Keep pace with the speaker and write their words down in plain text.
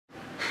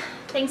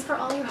Thanks for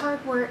all your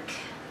hard work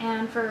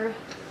and for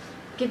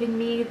giving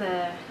me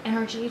the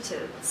energy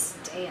to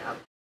stay up.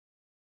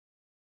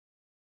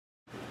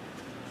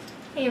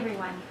 Hey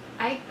everyone,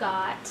 I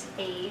got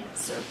a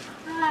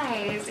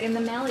surprise in the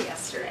mail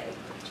yesterday.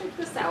 Check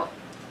this out.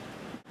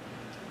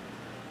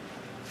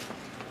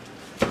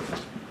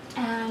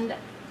 And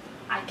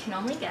I can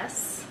only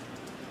guess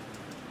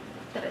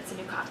that it's a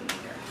new coffee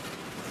maker.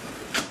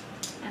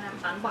 And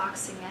I'm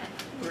unboxing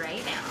it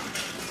right now.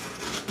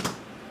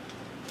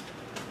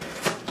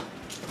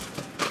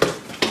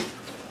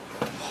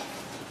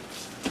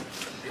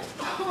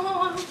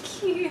 Oh, how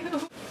cute.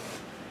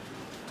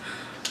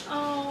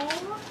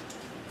 Oh.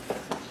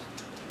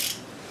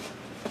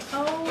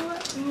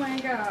 Oh my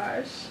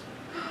gosh.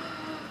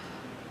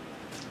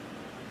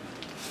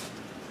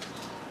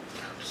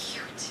 How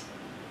cute.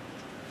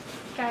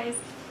 Guys,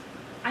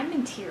 I'm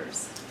in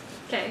tears.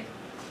 Okay.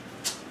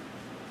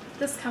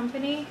 This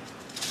company.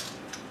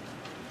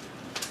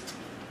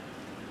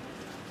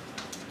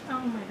 Oh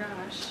my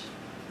gosh.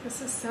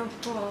 This is so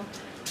cool.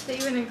 They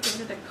even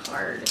included a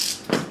card.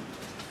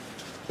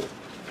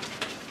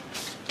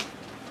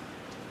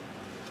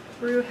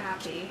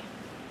 Brewhappy.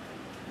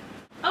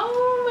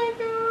 Oh my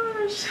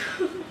gosh.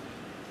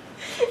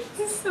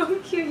 This is so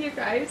cute, you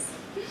guys.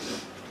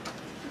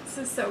 This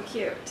is so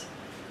cute.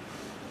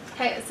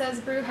 Okay, it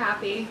says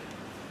Brewhappy.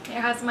 It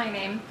has my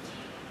name.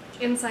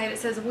 Inside it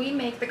says, "We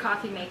make the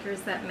coffee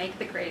makers that make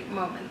the great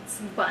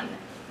moments. Bunn."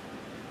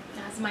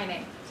 That's my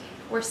name.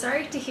 "We're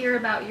sorry to hear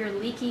about your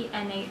leaky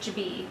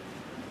NHB."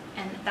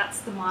 And that's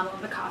the model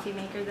of the coffee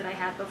maker that I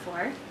had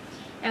before.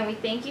 "And we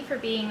thank you for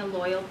being a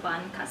loyal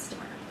Bunn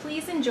customer.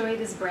 Please enjoy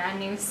this brand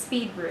new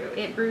speed brew.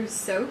 It brews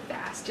so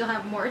fast, you'll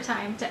have more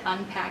time to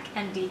unpack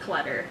and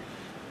declutter.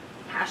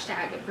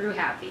 Hashtag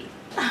brewhappy."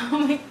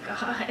 Oh my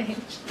gosh.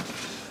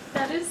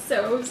 That is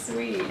so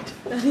sweet.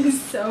 That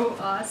is so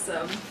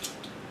awesome.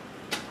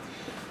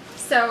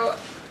 So,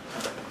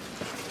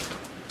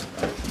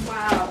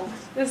 wow,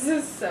 this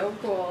is so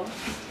cool.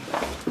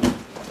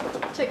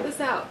 Check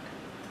this out.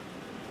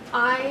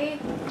 I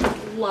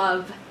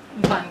love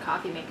Bunn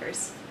coffee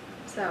makers.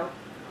 So,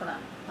 hold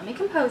on. Let me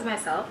compose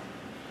myself.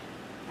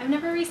 I've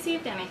never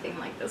received anything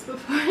like this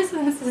before,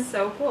 so this is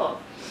so cool.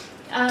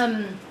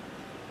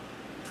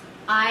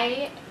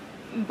 I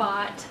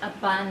bought a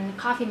Bunn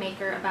coffee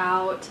maker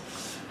about,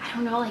 I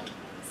don't know, like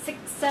 6,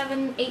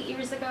 7, 8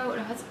 years ago.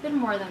 No, it's been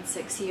more than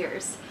 6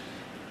 years.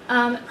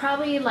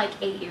 Probably like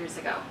 8 years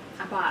ago.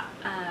 I bought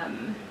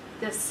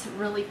this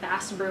really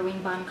fast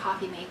brewing Bunn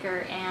coffee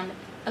maker and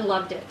I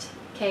loved it.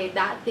 Okay,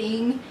 that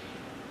thing,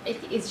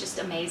 it is just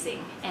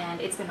amazing, and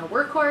it's been a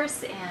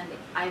workhorse, and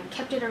I've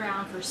kept it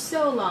around for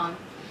so long.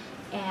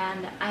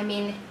 And I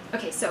mean,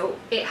 okay, so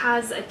it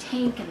has a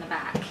tank in the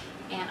back,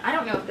 and I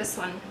don't know if this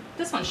one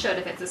should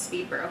if it's a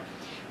speed brew.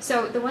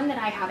 So the one that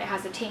I have, it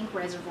has a tank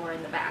reservoir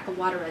in the back, a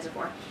water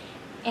reservoir,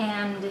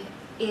 and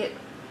it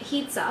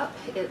heats up,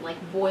 it like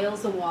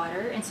boils the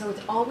water, and so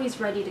it's always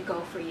ready to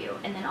go for you.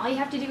 And then all you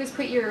have to do is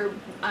put your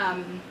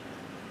I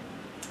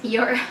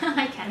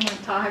can't even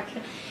talk.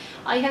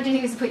 All you have to do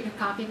is put your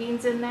coffee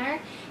beans in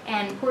there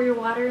and pour your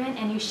water in,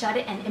 and you shut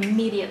it, and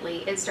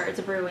immediately it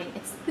starts brewing.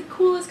 It's the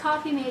coolest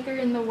coffee maker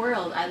in the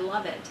world. I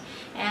love it.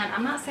 And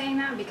I'm not saying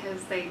that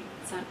because they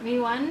sent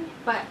me one,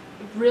 but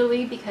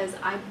really because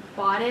I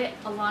bought it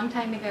a long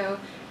time ago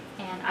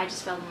and I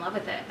just fell in love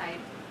with it.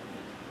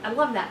 I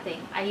love that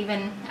thing.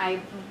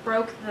 I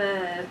broke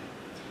the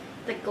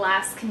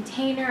glass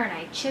container and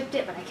I chipped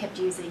it, but I kept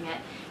using it,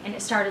 and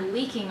it started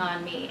leaking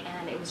on me,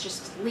 and it was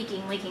just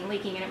leaking,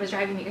 and it was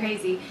driving me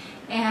crazy.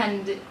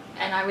 And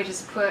I would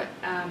just put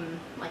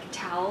like a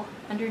towel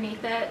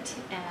underneath it,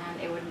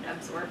 and it would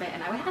absorb it,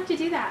 and I would have to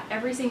do that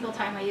every single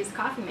time I used the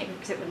coffee maker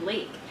because it would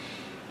leak.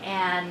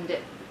 And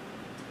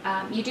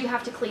you do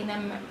have to clean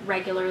them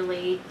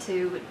regularly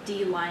to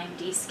de-lime,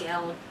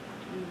 descale,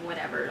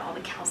 whatever, all the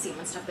calcium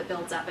and stuff that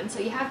builds up, and so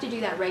you have to do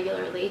that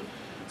regularly.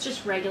 It's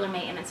just regular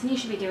maintenance, and you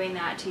should be doing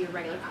that to your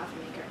regular coffee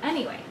maker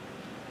anyway.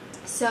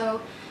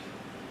 So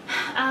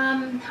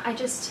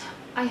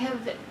I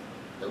have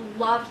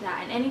loved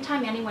that, and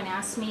anytime anyone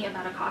asks me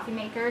about a coffee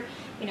maker,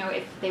 you know,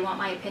 if they want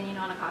my opinion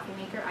on a coffee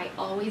maker, I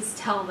always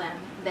tell them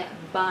that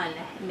Bunn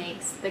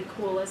makes the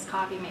coolest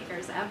coffee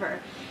makers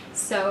ever.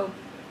 So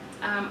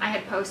I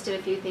had posted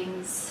a few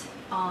things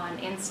on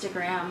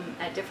Instagram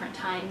at different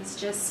times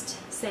just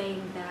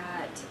saying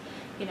that,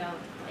 you know,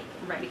 like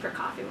ready for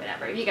coffee,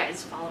 whatever. If you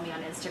guys follow me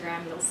on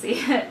Instagram, you'll see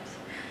it.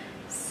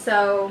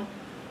 So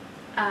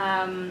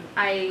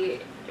I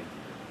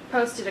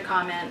posted a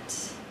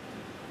comment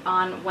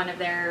on one of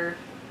their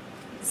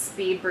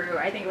speed brew,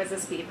 I think it was a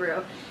speed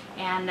brew,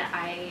 and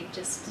I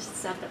just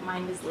said that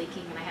mine was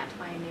leaking and I had to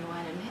buy a new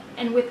one.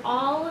 And with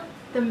all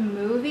the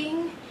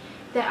moving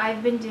that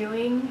I've been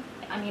doing,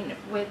 I mean,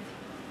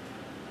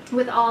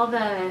 with all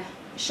the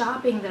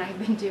shopping that I've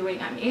been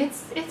doing, I mean,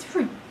 it's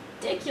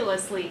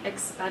ridiculously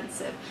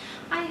expensive.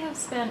 I have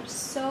spent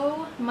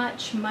so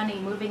much money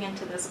moving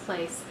into this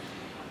place,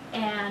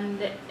 and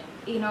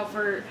you know,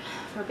 for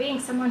being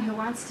someone who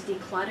wants to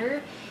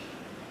declutter,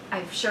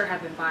 I sure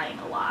have been buying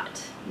a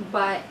lot,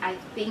 but I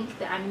think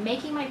that I'm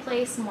making my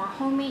place more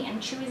homey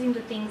and choosing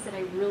the things that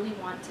I really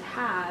want to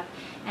have,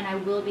 and I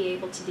will be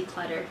able to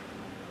declutter.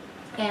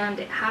 And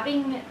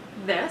having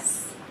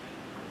this,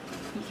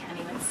 you can't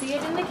even see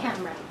it in the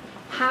camera,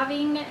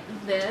 having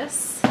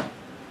this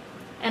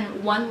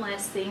and one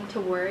less thing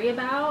to worry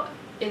about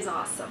is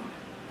awesome.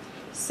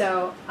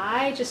 So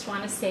I just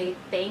want to say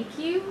thank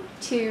you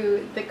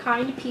to the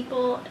kind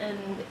people, and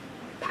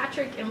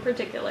Patrick in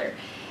particular,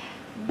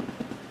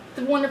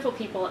 the wonderful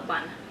people at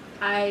Bunn.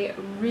 I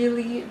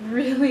really,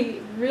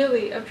 really,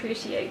 really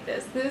appreciate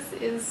this. This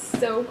is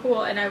so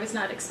cool, and I was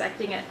not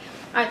expecting it.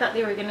 I thought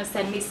they were going to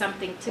send me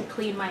something to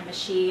clean my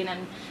machine,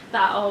 and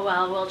thought, oh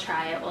well, we'll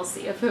try it, we'll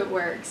see if it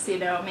works, you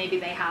know, maybe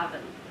they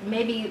haven't.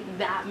 Maybe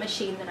that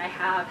machine that I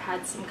have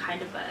had some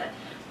kind of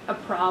a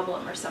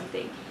problem or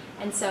something.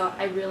 And so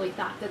I really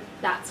thought that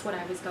that's what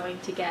I was going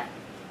to get.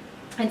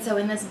 And so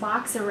when this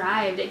box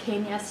arrived, it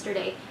came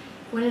yesterday.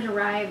 When it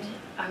arrived,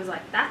 I was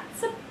like,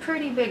 that's a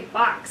pretty big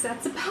box.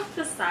 That's about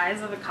the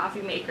size of a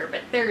coffee maker,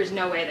 but there's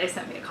no way they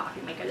sent me a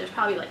coffee maker. There's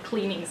probably like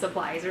cleaning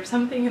supplies or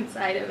something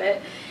inside of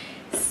it.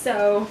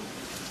 So,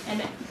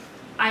 and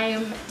I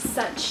am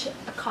such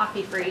a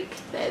coffee freak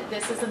that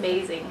this is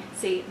amazing.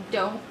 See,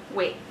 don't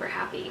wait for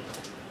happy.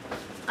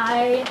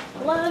 I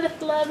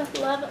love, love,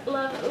 love,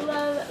 love,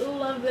 love,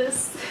 love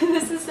this.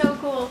 This is so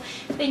cool.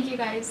 Thank you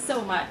guys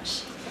so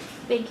much.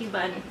 Thank you,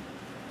 Bunn.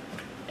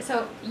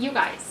 So you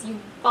guys, you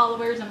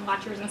followers and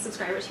watchers and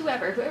subscribers,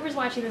 whoever's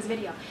watching this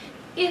video,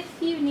 if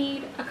you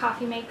need a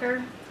coffee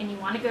maker and you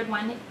want a good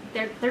one,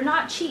 they're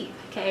not cheap,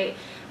 okay?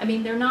 I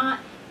mean,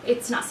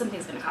 it's not something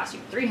that's going to cost you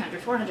 $300,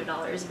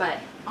 $400, but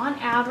on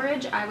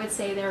average, I would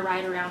say they're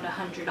right around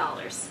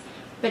 $100,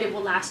 but it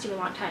will last you a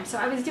long time. So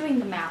I was doing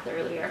the math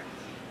earlier.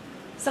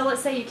 So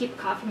let's say you keep a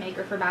coffee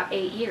maker for about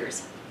 8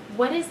 years.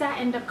 What does that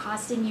end up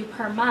costing you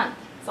per month?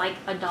 It's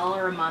like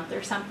 $1 a month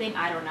or something.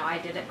 I don't know. I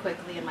did it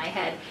quickly in my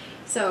head.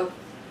 So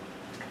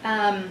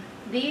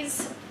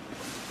these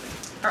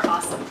are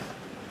awesome.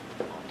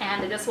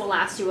 And this will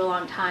last you a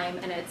long time,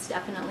 and it's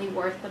definitely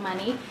worth the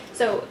money.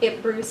 So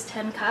it brews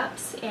 10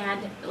 cups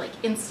and like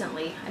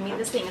instantly. I mean,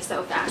 this thing is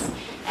so fast.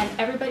 And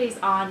everybody's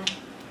on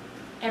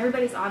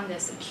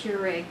this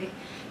Keurig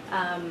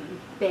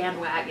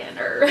bandwagon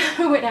or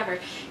whatever.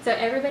 So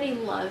everybody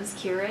loves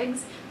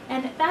Keurigs,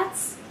 and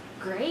that's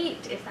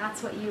great if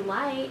that's what you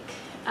like.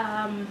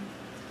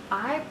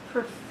 I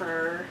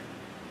prefer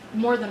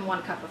more than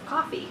 1 cup of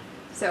coffee.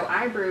 So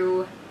I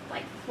brew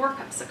like 4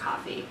 cups of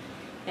coffee,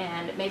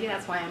 and maybe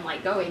that's why I'm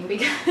like going,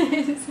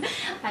 because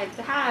I've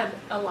had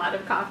a lot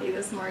of coffee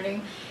this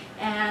morning,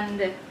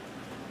 and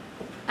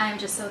I'm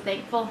just so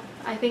thankful.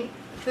 I think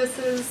this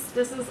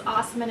is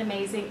awesome and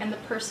amazing, and the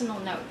personal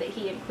note that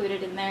he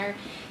included in there,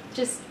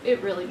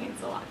 it really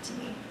means a lot to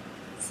me.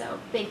 So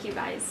thank you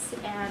guys,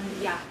 and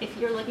yeah, if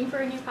you're looking for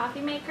a new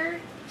coffee maker,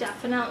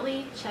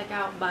 definitely check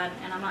out Bunn,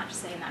 and I'm not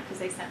just saying that because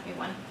they sent me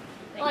one.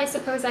 Well, I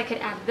suppose I could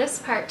add this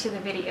part to the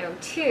video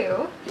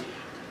too.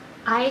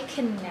 I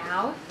can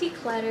now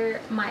declutter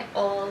my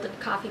old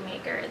coffee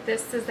maker.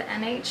 This is the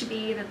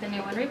NHB that the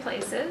new one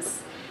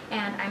replaces,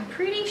 and I'm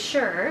pretty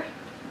sure,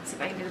 let's see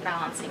if I can do the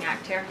balancing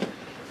act here,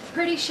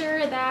 pretty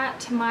sure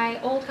that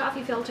my old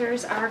coffee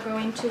filters are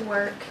going to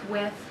work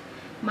with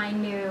my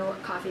new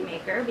coffee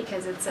maker,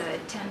 because it's a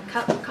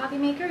 10-cup coffee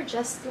maker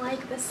just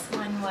like this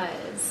one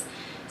was.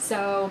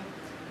 So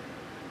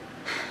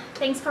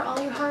thanks for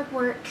all your hard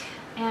work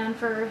and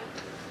for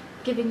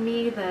giving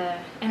me the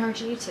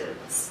energy to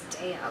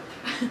stay up.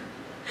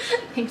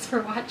 Thanks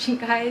for watching,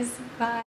 guys. Bye.